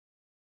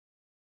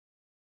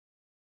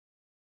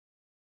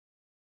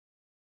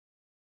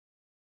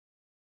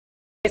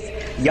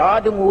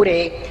யாதும் ஊரே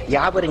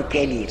யாவரும்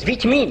கேளீர்,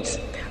 which means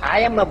I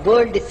am a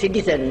world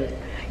citizen.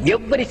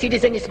 Every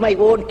citizen is my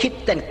own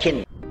kith and kin.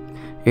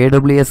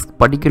 AWS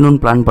படிக்கணும்னு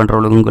plan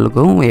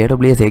பண்ணுறவங்களுக்கும்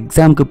AWS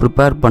எக்ஸாமுக்கு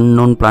ப்ரிப்பேர்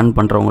பண்ணணும்னு பிளான்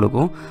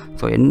பண்ணுறவங்களுக்கும்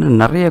ஸோ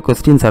நிறைய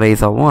கொஸ்டின்ஸ்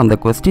அரைஸ் ஆகும். அந்த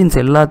கொஸ்டின்ஸ்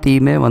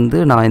எல்லாத்தையுமே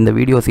நான் இந்த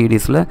வீடியோ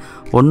சீரீஸில்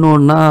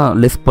ஒன்றா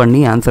லிஸ்ட்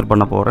பண்ணி ஆன்சர்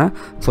பண்ண போகிறேன்.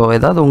 ஸோ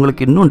ஏதாவது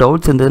உங்களுக்கு இன்னும்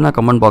டவுட்ஸ் இருந்ததுன்னா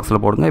கமெண்ட்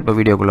பாக்ஸில் போடுங்க. இப்போ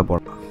வீடியோக்குள்ளே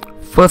போடுறோம்.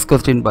 ஃபர்ஸ்ட்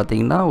கொஸ்டின்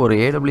பார்த்தீங்கன்னா, ஒரு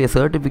AWS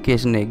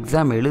சர்டிஃபிகேஷன்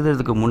எக்ஸாம்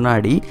எழுதுறதுக்கு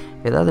முன்னாடி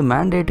ஏதாவது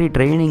மேண்டேட்ரி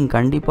ட்ரைனிங்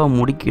கண்டிப்பாக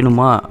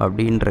முடிக்கணுமா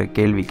அப்படின்ற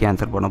கேள்விக்கு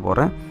ஆன்சர் பண்ண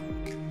போகிறேன்.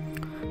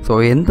 ஸோ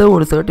எந்த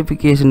ஒரு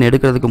சர்டிஃபிகேஷன்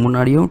எடுக்கிறதுக்கு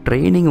முன்னாடியும்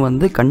ட்ரைனிங்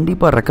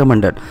கண்டிப்பாக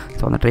ரெக்கமெண்டட்.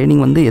 ஸோ அந்த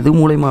ட்ரைனிங் எது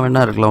மூலயமா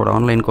வேணால் இருக்கலாம், ஒரு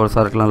ஆன்லைன்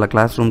கோர்ஸாக இருக்கலாம், இல்லை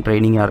கிளாஸ் ரூம்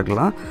ட்ரைனிங்காக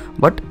இருக்கலாம்.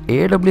 பட்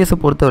AWSஐ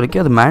பொறுத்த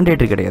வரைக்கும் அது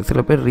மேண்டேட்ரி கிடையாது.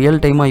 சில பேர்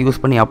ரியல் டைமாக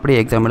யூஸ் பண்ணி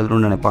அப்படியே எக்ஸாம்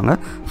எழுதணும்னு நினைப்பாங்க.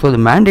 ஸோ அது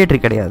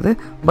மேண்டேட்ரி கிடையாது,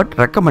 பட்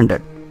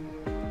ரெக்கமெண்டட்.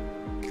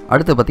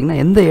 அடுத்து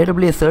பார்த்திங்கன்னா, எந்த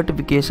AWS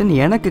சர்டிஃபிகேஷன்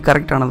எனக்கு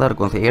கரெக்டானதாக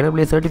இருக்கும். ஸோ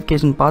AWS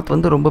சர்டிஃபிகேஷன் பாத்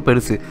ரொம்ப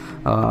பெருசு.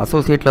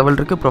 அசோசியேட் லெவல்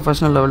இருக்குது,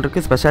 ப்ரொஃபஷனல் லெவல்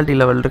இருக்குது, ஸ்பெஷாலிட்டி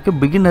லெவல் இருக்குது,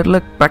 பிகினரில்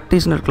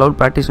ப்ராக்டிஷனர், க்ளவுட்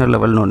ப்ராக்டிஷனர்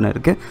லெவல்னு ஒன்று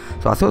இருக்குது.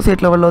 ஸோ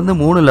அசோசியேட் லெவலில்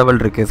 3 லெவல்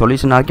இருக்குது.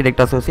 Solution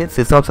architect associate,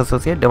 சிஸ்ஆப்ஸ்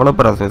associate,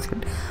 developer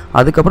associate.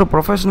 அதுக்கப்புறம்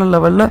ப்ரொஃபஷனல்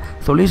லெவலில்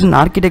சொல்யூஷன்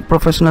ஆர்கிடெக்ட்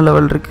ப்ரொஃபஷனல்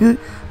லெவல் இருக்குது,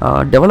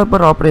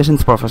 டெவலப்பர்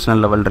ஆப்ரேஷன்ஸ்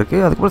ப்ரொஃபஷனல் லெவல்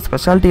இருக்குது. அதுக்கப்புறம்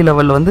ஸ்பெஷாலிட்டி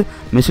லெவலில்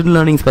மிஷின்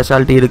லேர்னிங்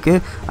ஸ்பெஷாலிட்டி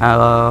இருக்குது,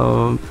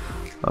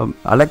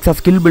 Alexa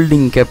skill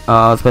building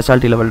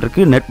speciality level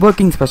இருக்குது,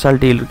 நெட்வொர்க்கிங்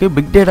ஸ்பெஷாலிட்டி இருக்குது,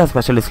 பிக் டேட்டா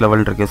ஸ்பெஷலிஸ்ட்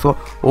லெவல் இருக்குது. ஸோ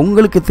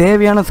உங்களுக்கு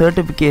தேவையான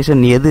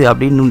சர்டிஃபிகேஷன் எது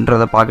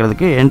அப்படின்றத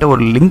பார்க்குறதுக்கு என்கிட்ட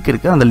ஒரு லிங்க்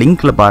இருக்குது. அந்த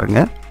லிங்க்கில்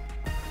பாருங்கள்.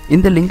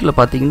 இந்த லிங்க்கில்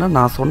பார்த்தீங்கன்னா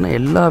நான் சொன்ன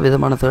எல்லா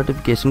விதமான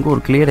சர்டிஃபிகேஷனுக்கும்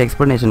ஒரு கிளியர்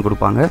எக்ஸ்ப்ளனேஷன்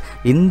கொடுப்பாங்க.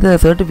 இந்த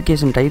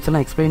சர்டிஃபிகேஷன் டைப்ஸ்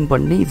எல்லாம் எக்ஸ்பிளைன்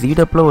பண்ணி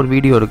Zeedupல ஒரு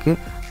வீடியோ இருக்குது,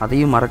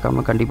 அதையும்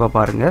மறக்காமல் கண்டிப்பாக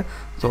பாருங்கள்.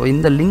 ஸோ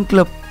இந்த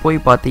லிங்க்கில் போய்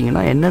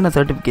பார்த்தீங்கன்னா என்னென்ன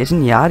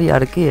சர்டிஃபிகேஷன் யார்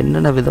யாருக்கு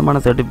என்னென்ன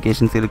விதமான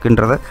சர்டிஃபிகேஷன்ஸ்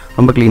இருக்குன்றதை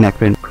ரொம்ப க்ளீனாக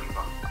எக்ஸ்பிளைன் பண்ணி.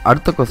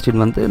 அடுத்த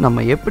கொஸ்டின்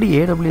நம்ம எப்படி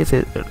AWS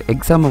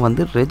எக்ஸாமை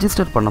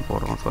ரெஜிஸ்டர் பண்ண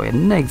போகிறோம். ஸோ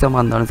என்ன எக்ஸாமாக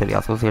இருந்தாலும் சரி,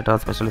 அசோசியேட்டாக,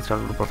 ஸ்பெஷலிஸ்டாக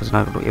இருக்கட்டும்,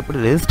 ப்ரொஃபஷனலாக இருக்கட்டும், எப்படி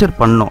ரெஜிஸ்டர்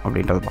பண்ணணும்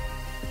அப்படின்றது தான்.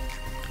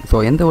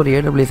 ஸோ எந்த ஒரு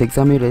AWS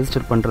எக்ஸாமையும்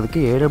ரெஜிஸ்டர்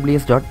பண்ணுறதுக்கு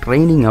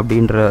AWS.training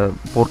அப்படின்ற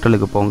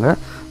போர்ட்டலுக்கு போங்க.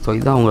 ஸோ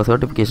இதுதான் உங்கள்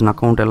சர்டிஃபிகேஷன்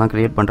அக்கௌண்ட் எல்லாம்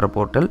க்ரியேட் பண்ணுற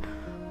போர்ட்டல்.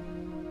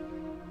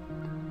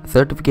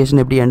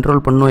 சர்டிஃபிகேஷன் எப்படி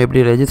என்ரோல் பண்ணணும்,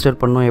 எப்படி ரெஜிஸ்டர்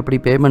பண்ணணும், எப்படி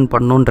பேமெண்ட்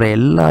பண்ணணுன்ற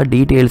எல்லா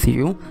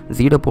டீட்டெயில்ஸையும்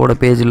Zeedupோட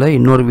பேஜில்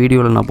இன்னொரு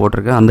வீடியோவில் நான்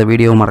போட்டிருக்கேன். அந்த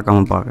வீடியோவை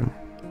மறக்காமல் பாருங்கள்.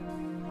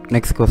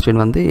 நெக்ஸ்ட் கொஸ்டின்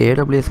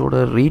AWSோட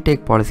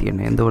ரீடேக் பாலிசி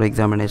என்ன. எந்த ஒரு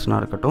எக்ஸாமினேஷனாக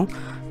இருக்கட்டும்,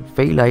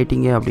 ஃபெயில்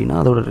ஆகிட்டீங்க அப்படின்னா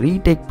அதோட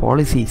ரீடேக்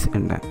பாலிசிஸ்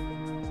என்ன.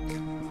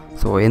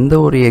 ஸோ எந்த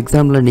ஒரு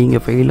எக்ஸாமில்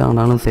நீங்கள் ஃபெயில்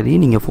ஆனாலும் சரி,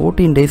 நீங்கள்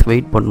 14 days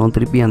வெயிட் பண்ணணும்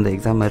திருப்பி அந்த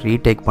எக்ஸாமை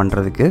ரீடேக்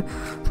பண்ணுறதுக்கு.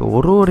 ஸோ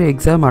ஒரு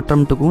எக்ஸாம்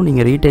அட்டம்ப்ட்டுக்கும்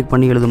நீங்கள் ரீடேக்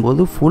பண்ணி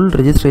எழுதும்போது ஃபுல்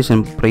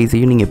ரெஜிஸ்ட்ரேஷன்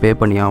ப்ரைஸையும் நீங்கள் பே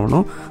பண்ணி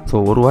ஆகணும்.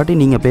 ஸோ ஒரு வாட்டி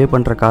நீங்கள் பே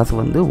பண்ணுற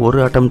காசு ஒரு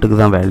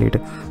அட்டம்ப்ட்டுக்கு தான்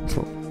வேலிடு. ஸோ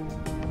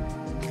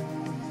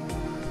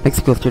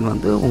நெக்ஸ்ட் கொஸ்டின்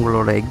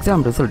உங்களோட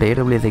எக்ஸாம் ரிசல்ட்,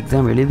 AWS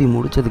எக்ஸாம் எழுதி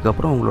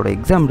முடிச்சதுக்கப்புறம் உங்களோட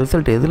எக்ஸாம்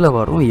ரிசல்ட் எதில்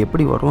வரும்,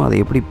 எப்படி வரும், அதை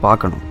எப்படி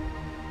பார்க்கணும்.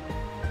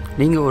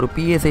 நீங்கள் ஒரு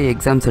PSI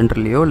எக்ஸாம்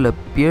சென்டர்லையோ இல்லை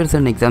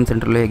பியர்சன் எக்ஸாம்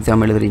சென்டர்லையோ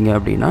எக்ஸாம் எழுதுறீங்க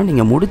அப்படின்னா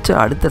நீங்கள் முடித்த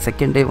அடுத்த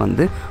செகண்டே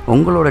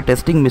உங்களோட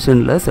டெஸ்டிங்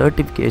மிஷினில்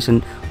சர்டிஃபிகேஷன்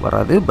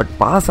வராது, பட்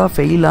பாஸாக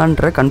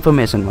ஃபெயிலான்ற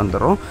கன்ஃபர்மேஷன்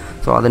வந்துடும்.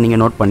 ஸோ அதை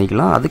நீங்கள் நோட்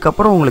பண்ணிக்கலாம்.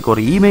 அதுக்கப்புறம் உங்களுக்கு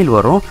ஒரு இமெயில்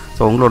வரும்.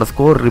 ஸோ உங்களோட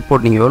ஸ்கோர்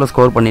ரிப்போர்ட், நீங்கள் எவ்வளோ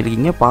ஸ்கோர்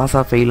பண்ணியிருக்கீங்க,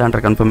 பாஸாக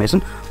ஃபெயிலான்ற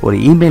கன்ஃபர்மேஷன் ஒரு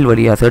இமெயில்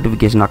வழியாக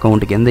சர்டிஃபிகேஷன்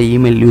அக்கௌண்ட்டுக்கு எந்த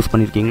இமெயில் யூஸ்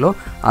பண்ணியிருக்கீங்களோ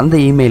அந்த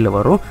இமெயிலில்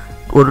வரும்.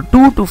 ஒரு 2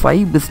 to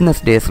 5 பிஸ்னஸ்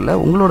டேஸில்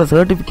உங்களோட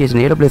சர்டிஃபிகேஷன்,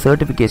 AWS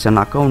சர்டிஃபிகேஷன்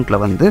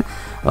அக்கௌண்ட்டில்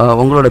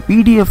உங்களோட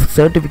PDF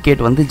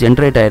சர்டிஃபிகேட்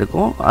ஜென்ரேட்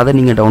ஆகிருக்கும். அதை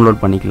நீங்கள் டவுன்லோட்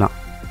பண்ணிக்கலாம்.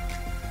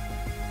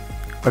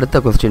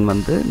 அடுத்த கொஸ்டின்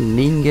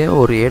நீங்கள்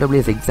ஒரு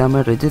AWS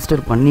எக்ஸாமை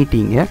ரெஜிஸ்டர்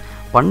பண்ணிட்டீங்க,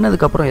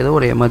 பண்ணதுக்கப்புறம் ஏதோ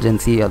ஒரு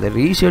எமர்ஜென்சி, அதை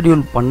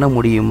ரீஷெடியூல் பண்ண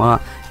முடியுமா,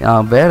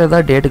 வேறு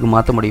ஏதாவது டேட்டுக்கு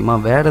மாற்ற முடியுமா,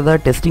 வேறு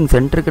ஏதாவது டெஸ்டிங்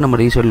சென்டருக்கு நம்ம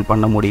ரீஷெடியூல்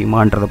பண்ண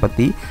முடியுமான்றதை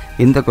பற்றி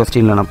இந்த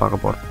கொஸ்டினில் நான்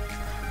பார்க்க போகிறேன்.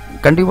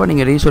 கண்டிப்பாக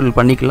நீங்கள் ரீஷெடியூல்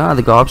பண்ணிக்கலாம்,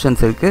 அதுக்கு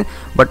ஆப்ஷன்ஸ் இருக்குது.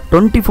 பட்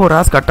 24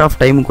 hours கட் ஆஃப்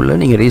டைமுக்குள்ளே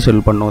நீங்கள்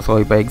ரீஷெடியூல் பண்ணணும். ஸோ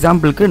இப்போ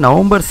எக்ஸாம்பிளுக்கு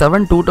November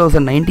 7,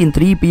 2019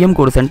 3 PM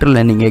ஒரு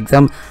சென்டரில் நீங்கள்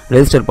எக்ஸாம்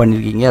ரெஜிஸ்டர்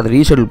பண்ணியிருக்கீங்க, அதை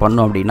ரீஷெடியூல்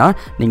பண்ணோம் அப்படின்னா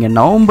நீங்கள்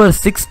November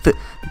 6th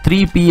 3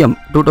 PM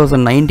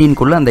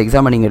 2019 அந்த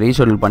எக்ஸாமை நீங்கள்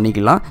ரீஷெடியூல்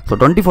பண்ணிக்கலாம். So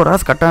 24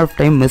 hours cut off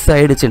time miss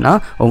ஆகிடுச்சுன்னா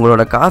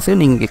உங்களோட காசு,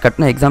 நீங்கள்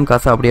கட்டின எக்ஸாம்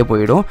காசு அப்படியே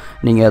போயிடும்,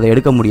 நீங்கள் அதை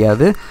எடுக்க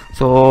முடியாது.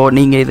 ஸோ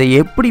நீங்கள் இதை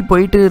எப்படி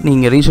போயிட்டு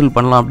நீங்கள் ரீஷெடியூல்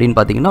பண்ணலாம் அப்படின்னு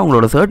பார்த்தீங்கன்னா,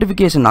 உங்களோட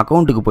சர்டிஃபிகேஷன்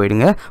அக்கௌண்ட்டுக்கு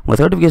போயிடுங்க.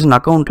 உங்கள் சர்டிஃபிகேஷன்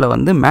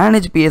அக்கௌண்ட்டில்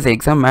manage PSI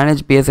exam,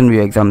 manage PSNV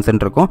exams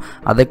இருக்கும்.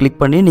 அதை கிளிக்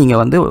பண்ணி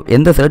நீங்கள்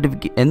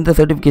எந்த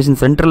சர்டிஃபிகேஷன்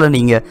சென்டரில்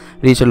நீங்கள்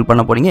ரீஷெடியூல்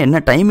பண்ண போகிறீங்க,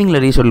 என்ன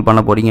டைமிங்கில் ரீஷெடியூல்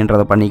பண்ண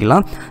போகிறீங்கன்றதை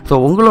பண்ணிக்கலாம். ஸோ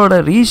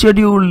உங்களோட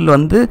ரீஷெடியூல்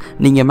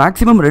நீங்கள்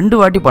மேக்ஸிமம் 2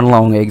 வாட்டி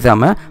பண்ணலாம் உங்கள்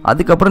எக்ஸாமை,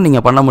 அதுக்கப்புறம்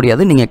நீங்கள் பண்ண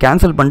முடியாது. நீங்கள்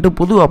கேன்சல் பண்ணிட்டு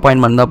புது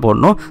அப்பாயின்மெண்ட் தான்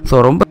போடணும். ஸோ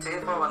ரொம்ப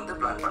சேஃபாக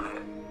பிளான் பண்ணுங்கள்.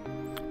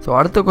 ஸோ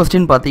அடுத்த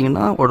கொஸ்டின்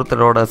பார்த்தீங்கன்னா,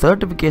 ஒருத்தரோட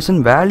சர்டிஃபிகேஷன்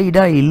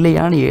வேலிடாக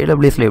இல்லையான்னு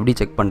AWSல எப்படி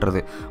செக் பண்ணுறது.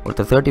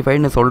 ஒருத்தர்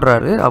சர்டிஃபைடுன்னு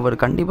சொல்கிறாரு, அவர்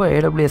கண்டிப்பாக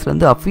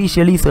AWSலேருந்து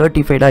அஃபிஷியலி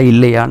சர்டிஃபைடாக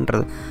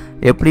இல்லையான்றது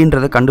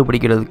எப்படின்றத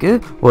கண்டுபிடிக்கிறதுக்கு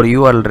ஒரு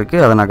URL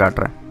இருக்குது, அதை நான்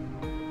காட்டுறேன்.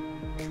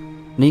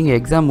 நீங்கள்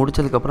எக்ஸாம்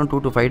முடிச்சதுக்கப்புறம் 2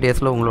 to 5 days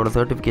உங்களோட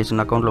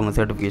சர்டிஃபிகேஷன் அக்கௌண்ட்டில் உங்கள்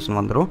சர்டிஃபிகேஷன்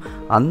வந்துடும்.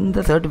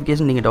 அந்த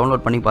சர்டிஃபிகேஷன் நீங்கள்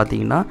டவுன்லோட் பண்ணி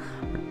பார்த்தீங்கன்னா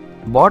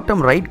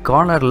பாட்டம் ரைட்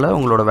கார்னரில்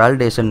உங்களோட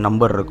வேலிடேஷன்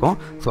நம்பர் இருக்கும்.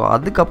 ஸோ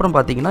அதுக்கப்புறம்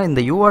பார்த்தீங்கன்னா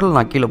இந்த யூஆர்எல்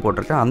நான் கீழே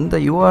போட்டிருக்கேன், அந்த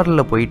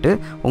யூஆர்எல்ல போயிட்டு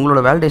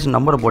உங்களோட வேலிடேஷன்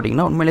நம்பரை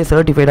போட்டிங்கன்னா உண்மையிலேயே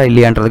சர்டிஃபைடாக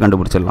இல்லையான்றதை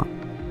கண்டுபிடிச்சிடலாம்.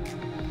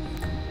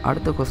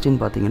 அடுத்த கொஸ்டின்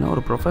பார்த்தீங்கன்னா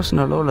ஒரு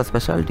ப்ரொஃபஷனலோ இல்லை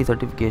ஸ்பெஷாலிட்டி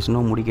சர்டிஃபிகேஷனோ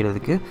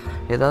முடிக்கிறதுக்கு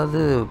ஏதாவது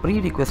ப்ரீ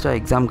ரிக்வெஸ்ட்டாக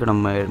எக்ஸாமுக்கு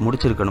நம்ம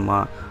முடிச்சிருக்கணுமா,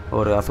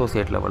 ஒரு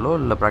அசோசியேட் லெவலோ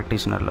இல்லை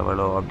ப்ராக்டிஷனர்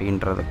லெவலோ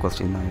அப்படின்றத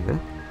கொஸ்டின் தான் இது.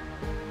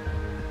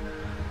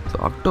 ஸோ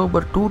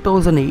அக்டோபர்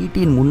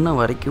 2018 முன்ன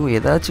வரைக்கும்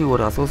ஏதாச்சும்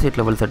ஒரு அசோசியேட்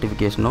லெவல்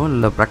சர்டிஃபிகேஷனோ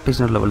இல்லை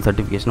ப்ராக்டிஷனர் லெவல்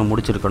சர்டிஃபிகேஷனோ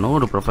முடிச்சிருக்கணும்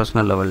ஒரு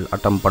ப்ரொஃபஷனல் லெவல்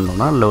அட்டம்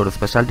பண்ணணும்னா, இல்லை ஒரு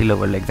ஸ்பெஷாலிட்டி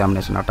லெவல்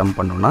எக்ஸாமினேஷன் அட்டம்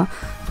பண்ணணும்னா.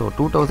 ஸோ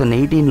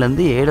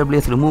 2018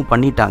 AWS ரிமூவ்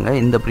பண்ணிட்டாங்க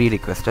இந்த ப்ரீ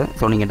ரிக்வெஸ்ட்டை.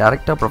 ஸோ நீங்கள்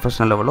டேரெக்டாக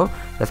ப்ரொஃபஷனல் லெவலோ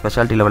இல்லை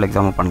ஸ்பெஷாலிட்டி லெவல்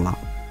எக்ஸாமோ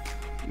பண்ணலாம்.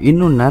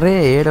 இன்னும் நிறைய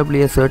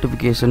AWS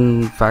சர்டிஃபிகேஷன்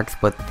ஃபேக்ட்ஸ்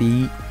பற்றி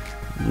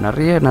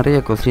நிறைய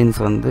கொஸ்டின்ஸ்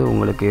வந்து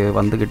உங்களுக்கு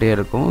வந்துக்கிட்டே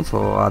இருக்கும். ஸோ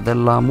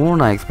அதெல்லாமும்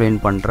நான்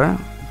எக்ஸ்பிளைன் பண்ணுறேன்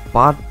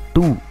பார்ட்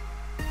 2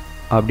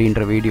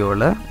 அப்படின்ற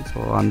வீடியோவில். ஸோ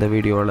அந்த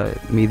வீடியோவில்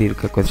மீதி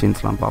இருக்க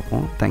கொஸ்டின்ஸ்லாம்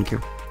பார்ப்போம். தேங்க்யூ.